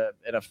 There's an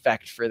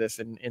effect for this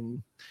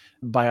in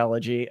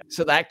biology.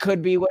 So that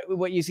could be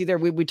what you see there.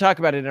 We talk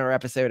about it in our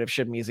episode of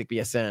Should Music Be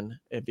a Sin?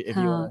 If you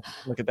want to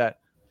look at that.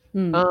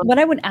 What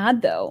I would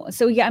add though,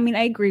 so yeah, I mean,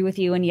 I agree with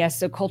you. And yes,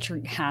 so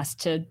culture has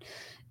to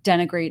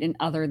denigrate and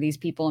other these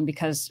people. And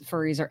because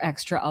furries are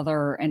extra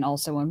other and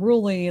also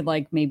unruly,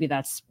 like maybe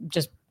that's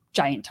just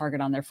giant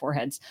target on their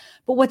foreheads.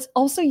 But what's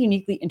also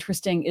uniquely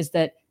interesting is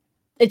that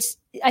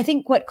I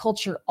think what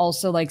culture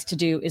also likes to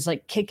do is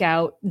like kick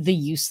out the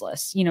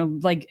useless, you know,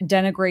 like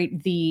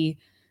denigrate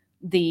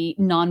the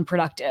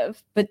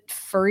non-productive, but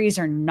furries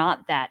are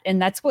not that.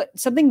 And that's what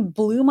something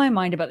blew my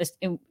mind about this.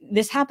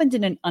 This happened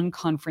in an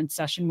unconference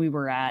session we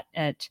were at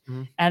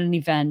an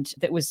event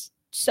that was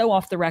so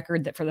off the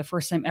record that for the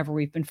first time ever,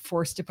 we've been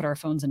forced to put our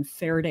phones in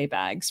Faraday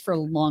bags for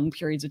long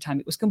periods of time.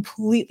 It was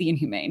completely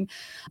inhumane.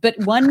 But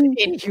one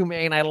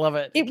inhumane, I love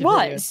it. It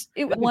was.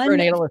 For an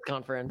analyst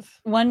conference.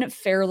 One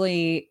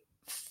fairly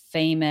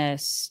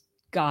famous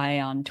guy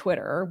on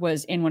Twitter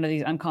was in one of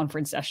these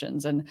unconference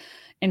sessions, and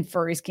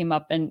furries came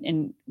up,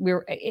 and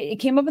it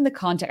came up in the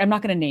context. I'm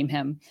not going to name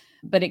him,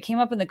 but it came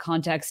up in the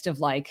context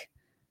of like,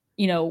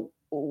 you know,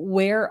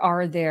 where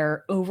are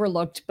there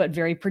overlooked but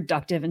very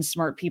productive and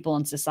smart people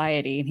in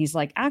society? And he's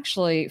like,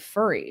 actually,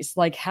 furries.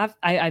 Like,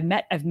 I've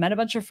met a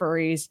bunch of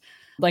furries.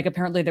 Like,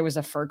 apparently there was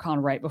a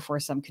FurCon right before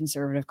some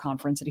conservative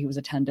conference that he was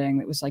attending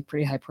that was like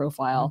pretty high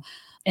profile.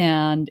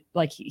 And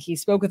like he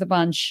spoke with a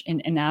bunch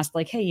and asked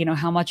like, hey, you know,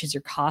 how much is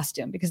your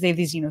costume? Because they have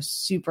these, you know,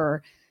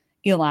 super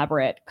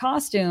elaborate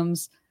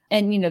costumes.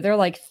 And, you know, they're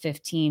like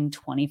 $15,000,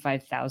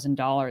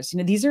 $25,000. You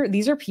know,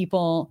 these are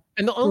people.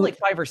 And they're only like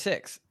 5 or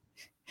 6.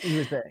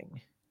 You're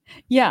saying.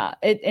 Yeah.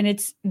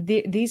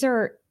 These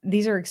are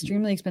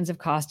extremely expensive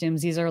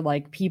costumes. These are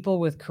like people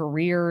with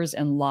careers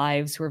and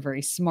lives who are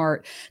very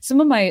smart.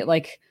 Some of my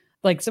like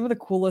some of the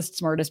coolest,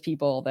 smartest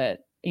people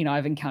that, you know,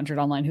 I've encountered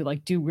online who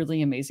like do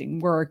really amazing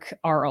work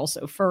are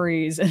also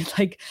furries, and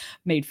like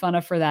made fun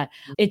of for that.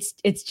 It's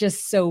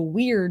just so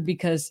weird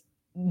because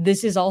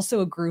this is also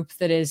a group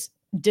that is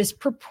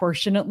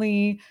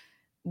disproportionately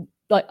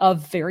like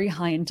of very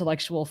high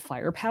intellectual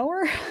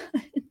firepower.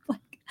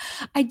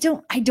 I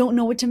don't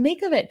know what to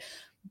make of it,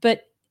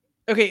 but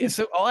okay.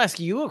 So I'll ask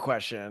you a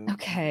question.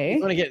 Okay.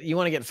 You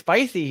want to get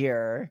spicy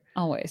here.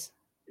 Always.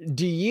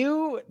 Do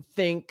you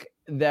think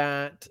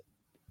that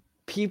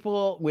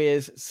people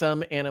with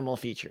some animal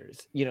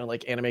features, you know,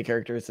 like anime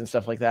characters and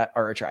stuff like that,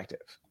 are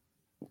attractive?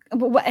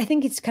 But I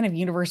think it's kind of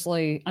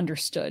universally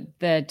understood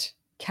that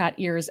cat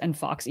ears and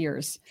fox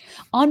ears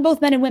on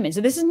both men and women.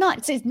 So this is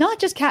not, it's not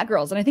just cat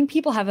girls. And I think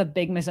people have a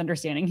big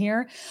misunderstanding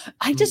here.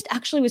 I just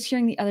actually was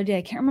hearing the other day,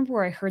 I can't remember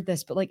where I heard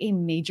this, but like a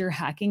major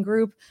hacking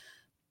group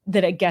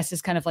that I guess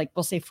is kind of like,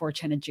 we'll say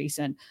 4chan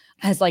adjacent,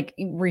 has like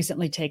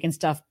recently taken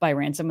stuff by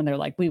ransom, and they're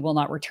like, we will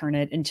not return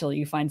it until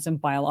you find some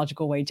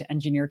biological way to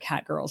engineer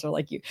cat girls, or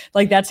like you,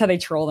 like that's how they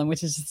troll them,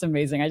 which is just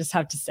amazing. I just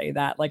have to say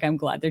that, like, I'm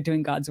glad they're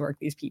doing God's work,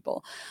 these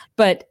people.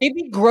 But it'd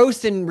be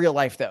gross in real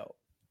life though.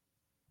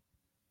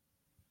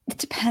 It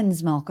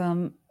depends,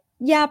 Malcolm.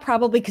 Yeah,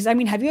 probably. Because I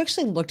mean, have you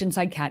actually looked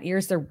inside cat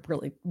ears? They're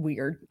really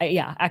weird.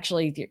 Yeah,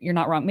 actually, you're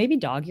not wrong. Maybe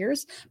dog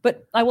ears.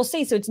 But I will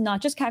say, so it's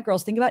not just cat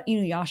girls. Think about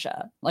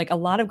Inuyasha. Like a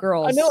lot of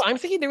girls. I know. I'm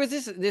thinking there was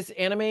this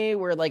anime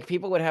where like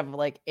people would have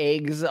like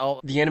eggs. The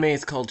anime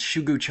is called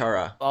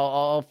Shuguchara.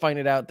 I'll find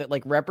it out, that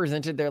like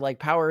represented their like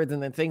powers,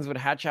 and then things would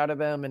hatch out of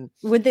them. And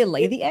would they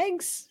lay the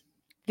eggs?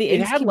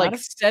 It had like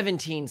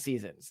 17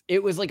 seasons.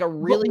 It was like a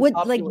really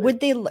would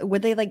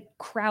they like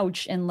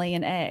crouch and lay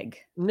an egg?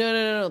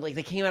 No. Like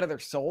they came out of their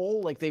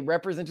soul. Like they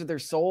represented their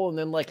soul, and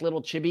then like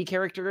little chibi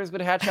characters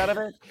would hatch out of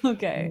it.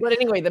 Okay. But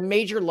anyway, the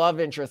major love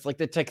interest, like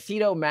the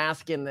tuxedo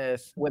mask in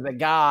this, with a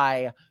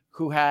guy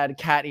who had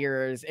cat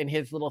ears, and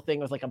his little thing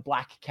was like a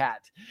black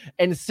cat.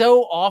 And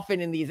so often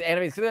in these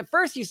animes, because at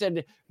first you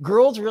said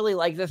girls really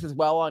like this as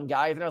well on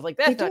guys, and I was like,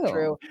 that's not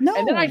true. No.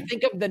 And then I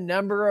think of the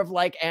number of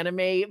like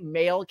anime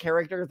male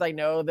characters I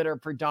know that are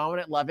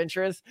predominant love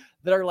interests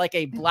that are like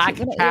a black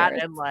cat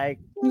and like,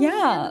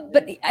 yeah.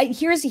 But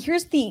here's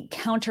the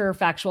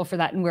counterfactual for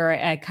that, and where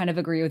I kind of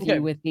agree with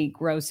you with the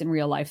gross in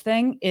real life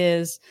thing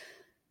is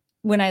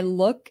when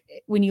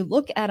you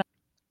look at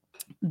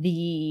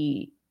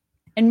the,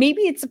 and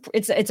maybe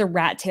it's a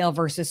rat tail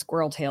versus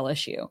squirrel tail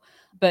issue.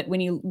 But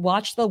when you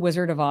watch the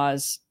Wizard of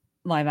Oz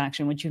live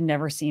action, which you've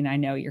never seen, I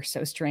know you're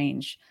so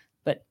strange,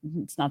 but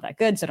it's not that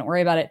good, so don't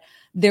worry about it.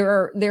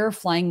 There are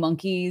flying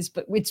monkeys,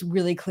 but it's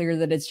really clear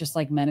that it's just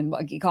like men in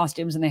monkey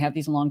costumes, and they have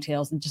these long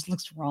tails, and it just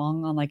looks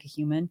wrong on like a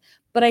human.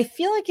 But I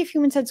feel like if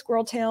humans had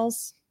squirrel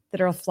tails that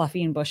are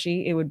fluffy and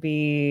bushy, it would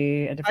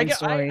be a different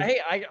story.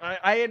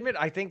 I admit,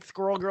 I think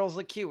squirrel girls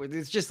look cute.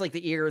 It's just like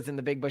the ears and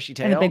the big bushy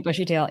tail. And the big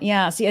bushy tail.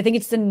 Yeah. See, I think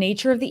it's the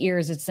nature of the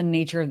ears. It's the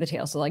nature of the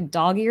tail. So like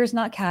dog ears,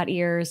 not cat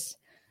ears,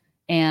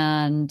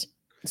 and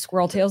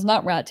squirrel tails,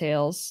 not rat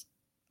tails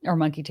or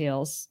monkey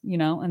tails,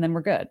 and then we're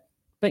good.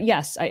 But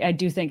yes, I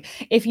do think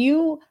if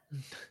you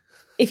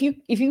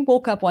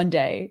woke up one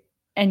day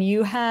and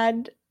you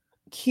had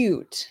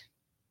cute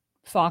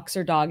fox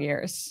or dog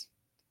ears,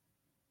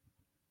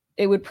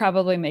 it would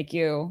probably make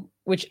you,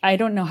 which I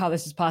don't know how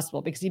this is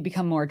possible because you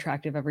become more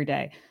attractive every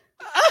day,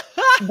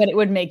 but it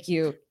would make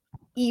you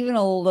even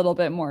a little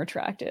bit more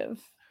attractive.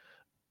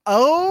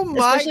 Oh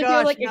my Especially gosh. If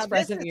you're like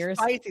expressive ears.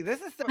 Spicy.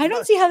 This is so I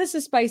don't see how this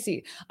is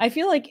spicy. I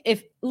feel like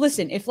if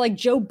like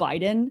Joe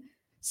Biden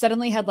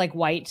suddenly had like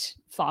white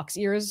fox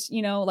ears,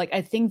 like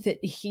I think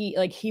that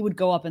he would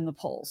go up in the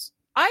polls.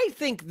 I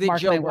think that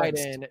Joe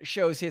Biden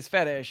shows his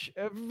fetish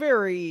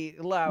very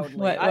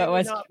loudly. I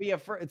would not be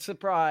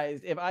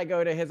surprised if I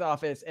go to his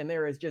office and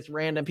there is just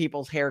random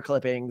people's hair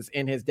clippings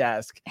in his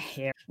desk.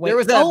 Hair. There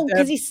was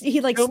because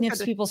he like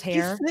sniffs people's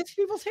hair. He sniffs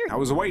people's hair. I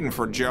was waiting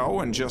for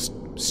Joe and just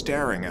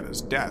staring at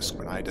his desk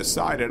when I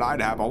decided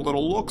I'd have a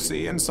little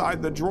look-see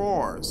inside the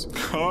drawers.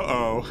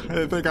 Uh-oh,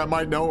 I think I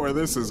might know where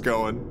this is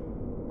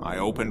going. I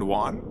opened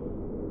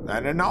one,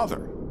 then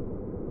another,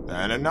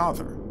 then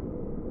another.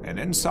 And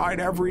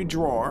inside every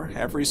drawer,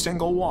 every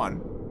single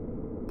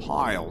one,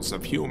 piles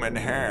of human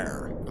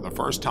hair. For the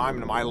first time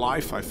in my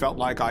life, I felt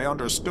like I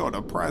understood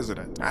a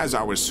president. As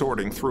I was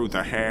sorting through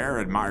the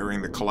hair,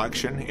 admiring the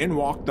collection, in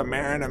walked the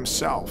man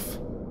himself.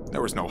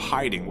 There was no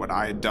hiding what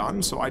I had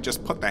done, so I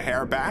just put the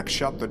hair back,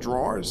 shut the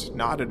drawers,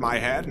 nodded my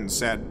head, and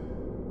said,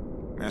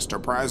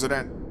 "Mr.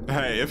 President."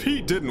 Hey, if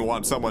he didn't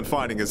want someone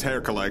finding his hair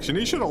collection,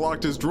 he should have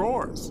locked his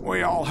drawers.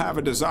 We all have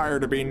a desire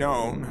to be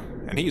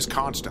known, and he's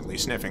constantly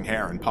sniffing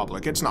hair in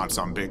public. It's not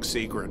some big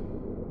secret.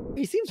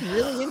 He seems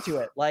really into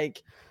it.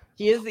 Like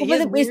he is.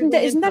 Well, isn't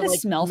that a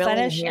smell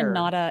fetish hair. And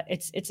not a?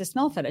 It's a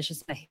smell fetish.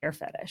 It's a hair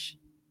fetish.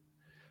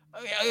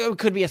 It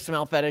could be a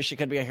smell fetish. It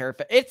could be a hair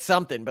fetish. It's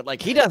something, but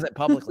like he does it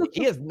publicly.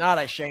 He is not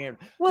ashamed.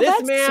 Well, this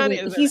that's man sweet.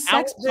 is He's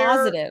sex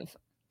positive,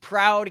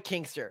 proud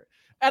kinkster.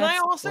 And that's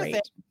I also great.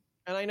 think,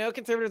 and I know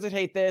conservatives would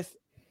hate this,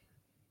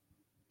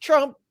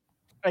 Trump,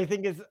 I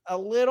think, is a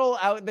little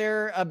out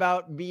there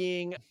about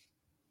being,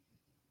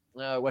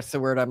 what's the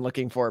word I'm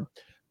looking for?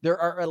 There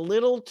are a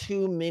little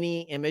too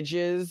many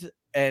images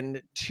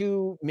and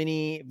too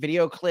many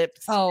video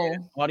clips,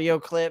 and audio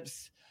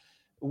clips,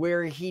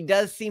 where he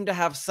does seem to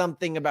have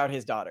something about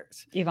his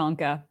daughters.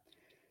 Ivanka.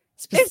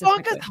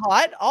 Ivanka's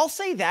hot. I'll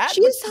say that.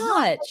 She's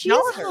hot. She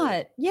is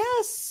hot.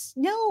 Yes.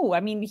 No, I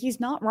mean, he's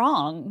not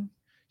wrong.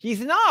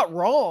 He's not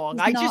wrong.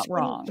 He's not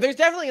wrong. There's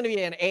definitely going to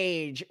be an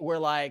age where,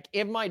 like,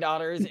 if my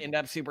daughters end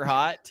up super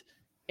hot,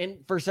 and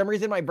for some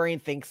reason my brain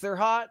thinks they're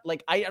hot,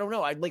 like I don't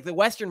know. Like the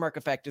Western mark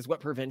effect is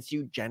what prevents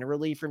you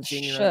generally from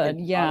seeing your own.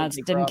 Yeah,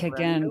 it didn't kick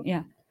in.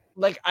 Yeah.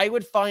 Like, I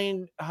would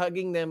find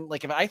hugging them,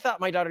 like, if I thought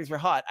my daughters were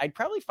hot, I'd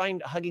probably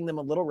find hugging them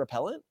a little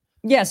repellent.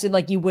 Yeah, so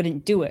like you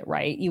wouldn't do it,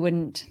 right? You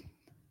wouldn't.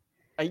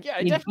 Yeah, I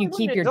You definitely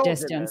keep wouldn't your indulge in it.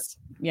 distance.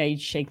 Yeah,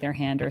 you'd shake their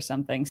hand or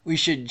something. We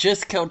should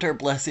just count our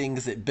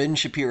blessings that Ben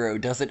Shapiro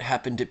doesn't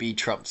happen to be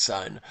Trump's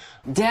son.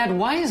 Dad,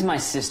 why is my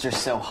sister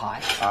so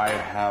hot? I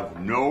have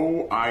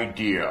no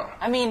idea.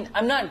 I mean,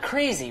 I'm not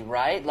crazy,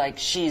 right? Like,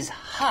 she's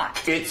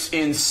hot. It's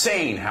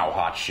insane how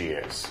hot she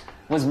is.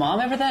 Was Mom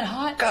ever that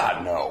hot?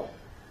 God, no.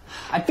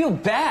 I feel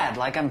bad,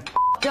 like I'm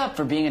f***ed up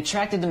for being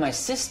attracted to my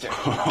sister.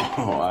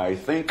 I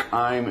think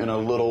I'm in a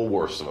little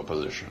worse of a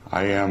position.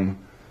 I am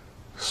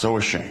so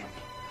ashamed.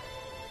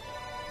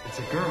 It's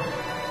a girl.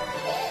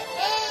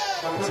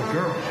 It's a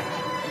girl.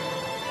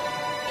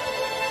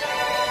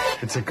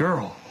 It's a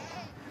girl.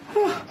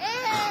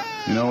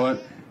 You know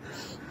what?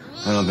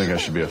 I don't think I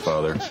should be a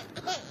father.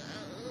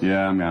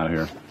 Yeah, I'm out of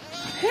here.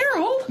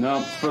 Harold? No,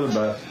 it's for the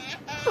best.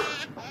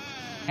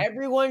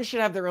 Everyone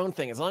should have their own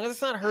thing, as long as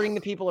it's not hurting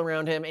the people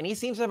around him, and he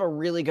seems to have a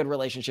really good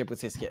relationship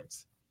with his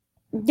kids.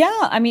 Yeah,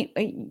 I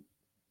mean,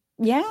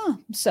 yeah,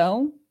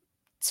 so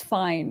it's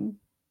fine.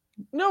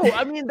 No,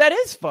 I mean, that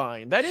is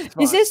fine. That is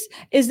fine.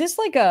 Is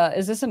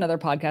this another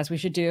podcast we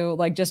should do?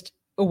 Like, just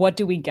what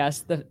do we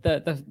guess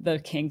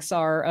the kinks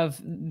are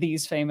of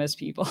these famous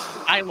people?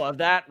 I love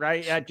that,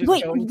 right? Yeah, just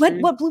wait,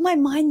 what blew my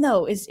mind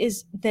though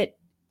is that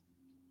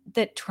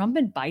Trump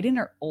and Biden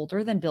are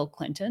older than Bill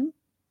Clinton.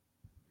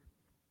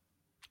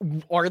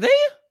 Are they?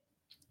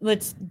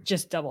 Let's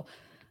just double.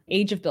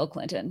 Age of Bill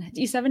Clinton,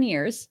 57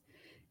 years.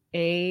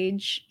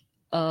 Age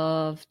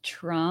of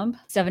Trump,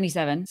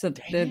 77. So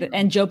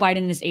and Joe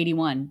Biden is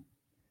 81.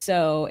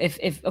 So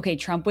if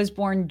Trump was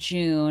born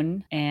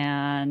June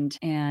and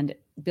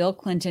Bill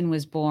Clinton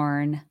was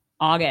born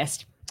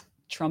August,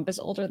 Trump is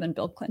older than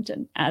Bill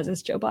Clinton, as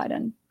is Joe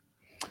Biden.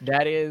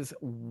 That is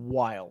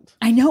wild.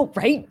 I know,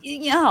 right?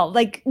 Yeah,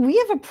 like we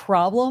have a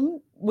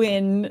problem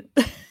when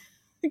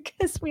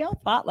because we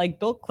all thought like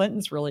Bill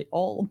Clinton's really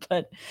old,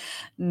 but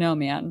no,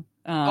 man.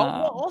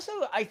 Also,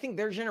 I think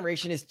their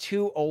generation is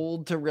too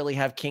old to really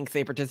have kinks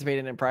they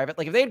participate in private.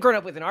 Like if they had grown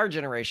up within our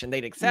generation,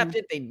 they'd accept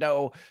it. They'd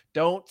know,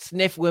 don't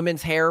sniff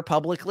women's hair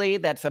publicly.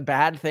 That's a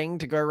bad thing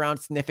to go around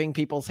sniffing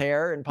people's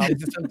hair in public.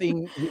 It's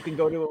something you can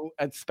go to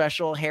a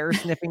special hair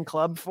sniffing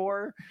club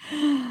for.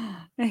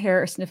 A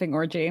hair sniffing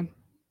orgy.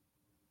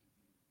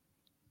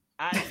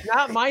 It's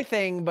not my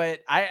thing, but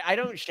I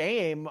don't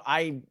shame.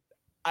 I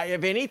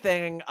if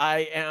anything,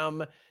 I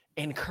am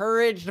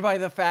encouraged by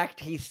the fact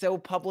he's so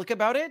public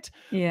about it.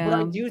 Yeah. But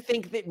I do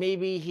think that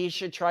maybe he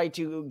should try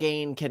to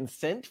gain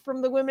consent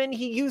from the women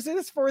he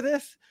uses for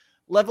this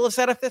level of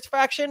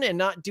satisfaction and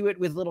not do it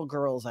with little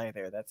girls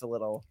either. That's a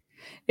little...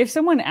 If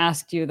someone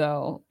asked you,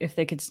 though, if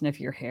they could sniff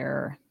your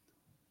hair,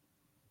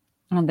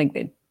 I don't think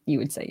you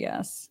would say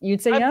yes.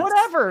 You'd say yes?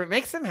 Whatever. It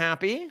makes them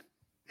happy.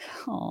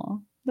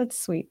 Oh, that's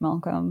sweet,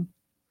 Malcolm.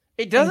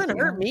 It doesn't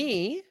hurt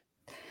me.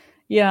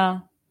 Yeah.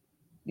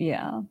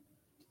 Well,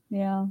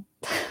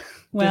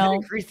 does it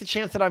increase the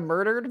chance that I'm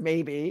murdered?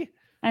 Maybe.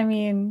 I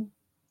mean,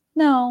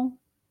 no,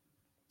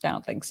 I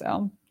don't think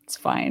so. It's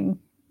fine.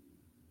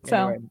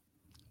 Anyway,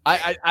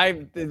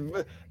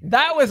 so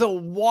that was a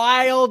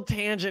wild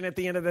tangent at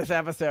the end of this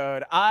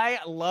episode. I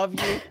love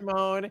you,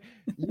 Simone.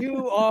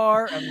 You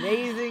are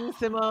amazing,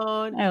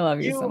 Simone. I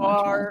love you so much. You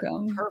are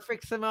Malcolm.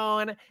 Perfect,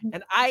 Simone.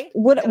 And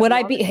would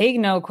I be? Hey,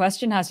 no,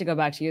 question has to go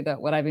back to you though.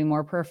 Would I be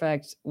more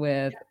perfect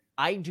with?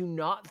 I do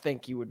not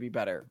think you would be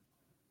better.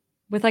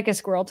 With like a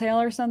squirrel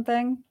tail or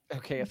something?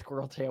 Okay, a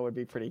squirrel tail would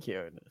be pretty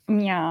cute.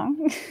 Yeah.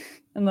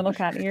 And little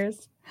cat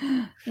ears.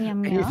 Yeah.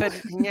 You said,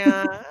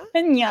 yeah.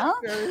 Yeah.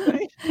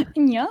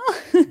 Yeah.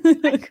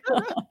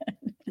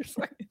 You're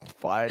so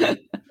fine.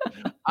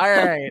 All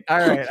right.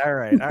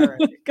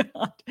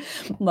 God.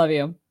 Love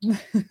you.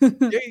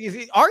 You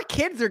see, our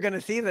kids are going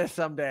to see this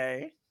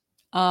someday.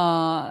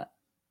 Yeah,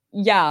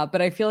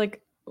 but I feel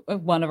like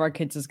one of our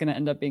kids is going to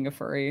end up being a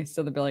furry.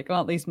 So they'll be like, well,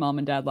 at least mom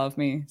and dad love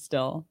me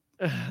still.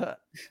 So.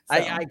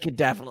 I could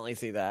definitely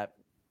see that.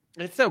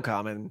 It's so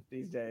common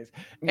these days.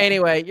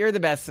 Anyway, you're the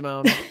best,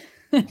 Simone.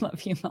 I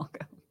love you,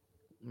 Malcolm.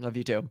 Love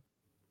you too.